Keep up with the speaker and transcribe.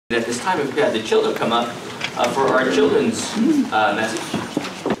At this time, we've got the children come up for our children's message.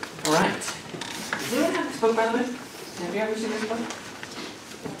 All right. Does anyone have this book, by the way? Have you ever seen this book?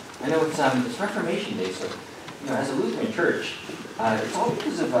 I know it's Reformation Day, so as a Lutheran church, it's all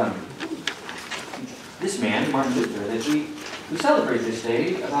because of this man, Martin Luther, that we celebrate this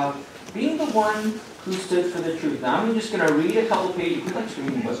day about being the one who stood for the truth. Now, I'm just going to read a couple pages. Who likes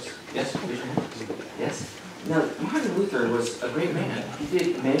reading books? Yes? Raise your hand. Yes? Now, Martin Luther was a great man. He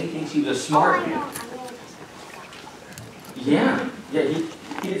did many things. He was a smart man. Yeah, he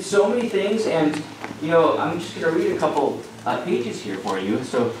did so many things, and, I'm just going to read a couple pages here for you,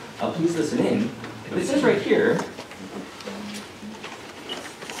 so please listen in. But it says right here, it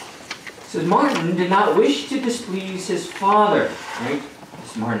says, Martin did not wish to displease his father, right?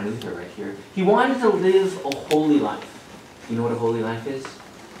 This is Martin Luther right here. He wanted to live a holy life. You know what a holy life is?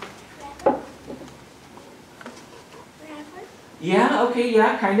 Yeah, okay,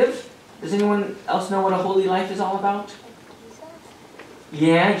 yeah, kind of. Does anyone else know what a holy life is all about?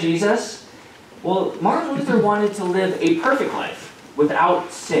 Yeah, Jesus. Well, Martin Luther wanted to live a perfect life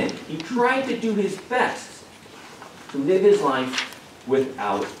without sin. He tried to do his best to live his life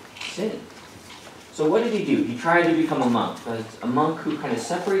without sin. So what did he do? He tried to become a monk. A monk who kind of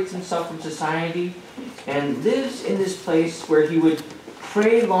separates himself from society and lives in this place where he would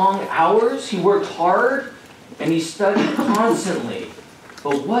pray long hours. He worked hard. And he studied constantly.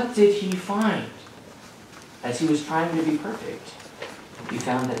 But what did he find? As he was trying to be perfect, he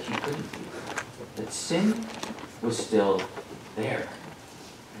found that he couldn't be. That sin was still there.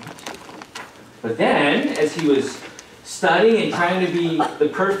 But then, as he was studying and trying to be the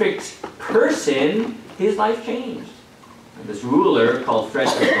perfect person, his life changed. And this ruler called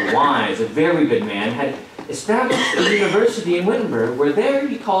Frederick the Wise, a very good man, had established a university in Wittenberg, where there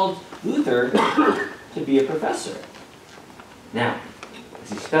he called Luther to be a professor. Now, as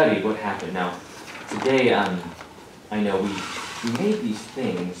he studied, what happened? Now, today, I know we made these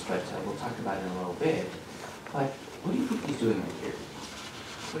things, but we'll talk about it in a little bit. But what do you think he's doing right here?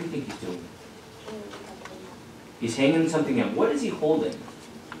 What do you think he's doing? He's hanging something up. What is he holding?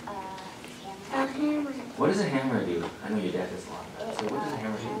 A hammer. What does a hammer do? I know your dad does a lot. So what does a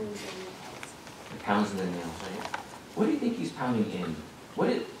hammer do? It pounds in the nails, right? What do you think he's pounding in? What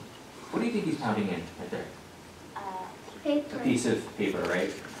do you think he's pounding in right there? Paper. A piece of paper,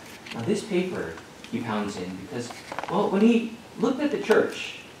 right? Now this paper he pounds in because, well, when he looked at the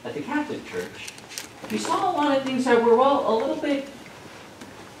church, at the Catholic Church, he saw a lot of things that were, well, a little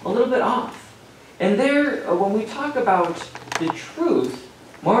bit off. And there, when we talk about the truth,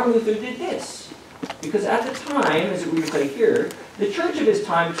 Martin Luther did this. Because at the time, as we read right here, the church of his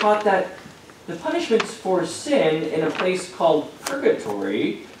time taught that the punishments for sin in a place called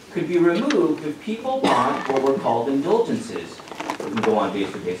purgatory could be removed if people bought what were called indulgences. We can go on days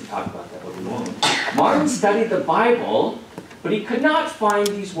for days to talk about that, but we won't. Martin studied the Bible, but he could not find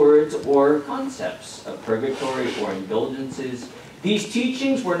these words or concepts of purgatory or indulgences. These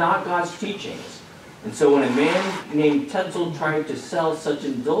teachings were not God's teachings. And so when a man named Tetzel tried to sell such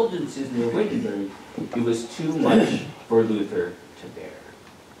indulgences near Wittenberg, it was too much for Luther to bear.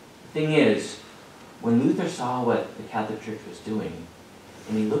 The thing is, when Luther saw what the Catholic Church was doing,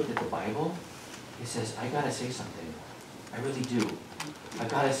 and he looked at the Bible, he says, I gotta say something. I really do. I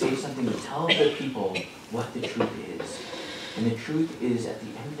gotta say something to tell the people what the truth is. And the truth is, at the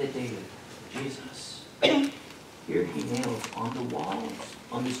end of the day, Jesus. Here he nailed on the walls,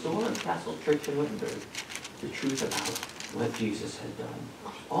 on the door of Castle Church in Wittenberg, the truth about what Jesus had done.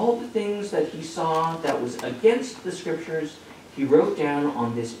 All the things that he saw that was against the scriptures, he wrote down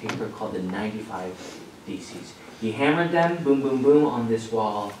on this paper called the 95 Theses. He hammered them, boom, boom, boom, on this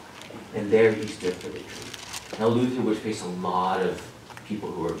wall, and there he stood for the truth. Now Luther would face a lot of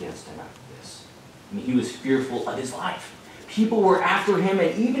people who were against him after this. I mean, he was fearful of his life. People were after him,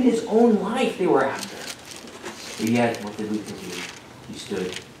 and even his own life they were after. But yet, what did Luther do? He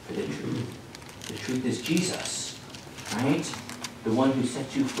stood for the truth. The truth is Jesus, right? The one who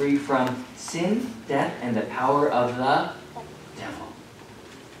set you free from sin, death, and the power of the devil.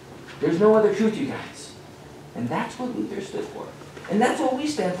 There's no other truth, you guys. And that's what Luther stood for. And that's what we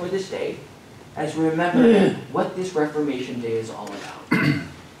stand for this day, as we remember what this Reformation Day is all about.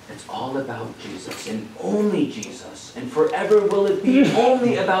 It's all about Jesus, and only Jesus. And forever will it be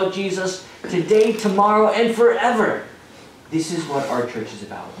only about Jesus, today, tomorrow, and forever. This is what our church is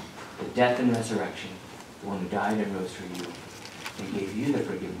about. The death and resurrection, the one who died and rose for you, and gave you the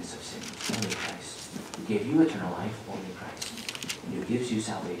forgiveness of sins, only Christ. Who gave you eternal life, only Christ. And who gives you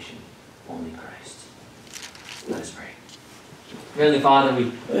salvation, only Christ. Let us pray. Heavenly Father,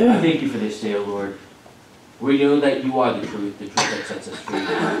 I thank you for this day, O Lord. We know that you are the truth that sets us free.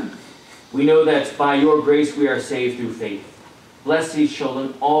 We know that by your grace we are saved through faith. Bless these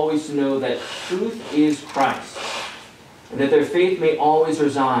children always to know that truth is Christ, and that their faith may always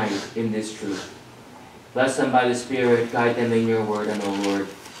reside in this truth. Bless them by the Spirit, guide them in your word, and, O Lord,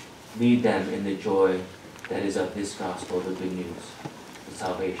 lead them in the joy that is of this gospel, the good news, the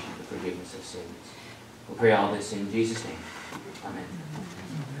salvation, the forgiveness of sins. We pray all this in Jesus' name. Amen.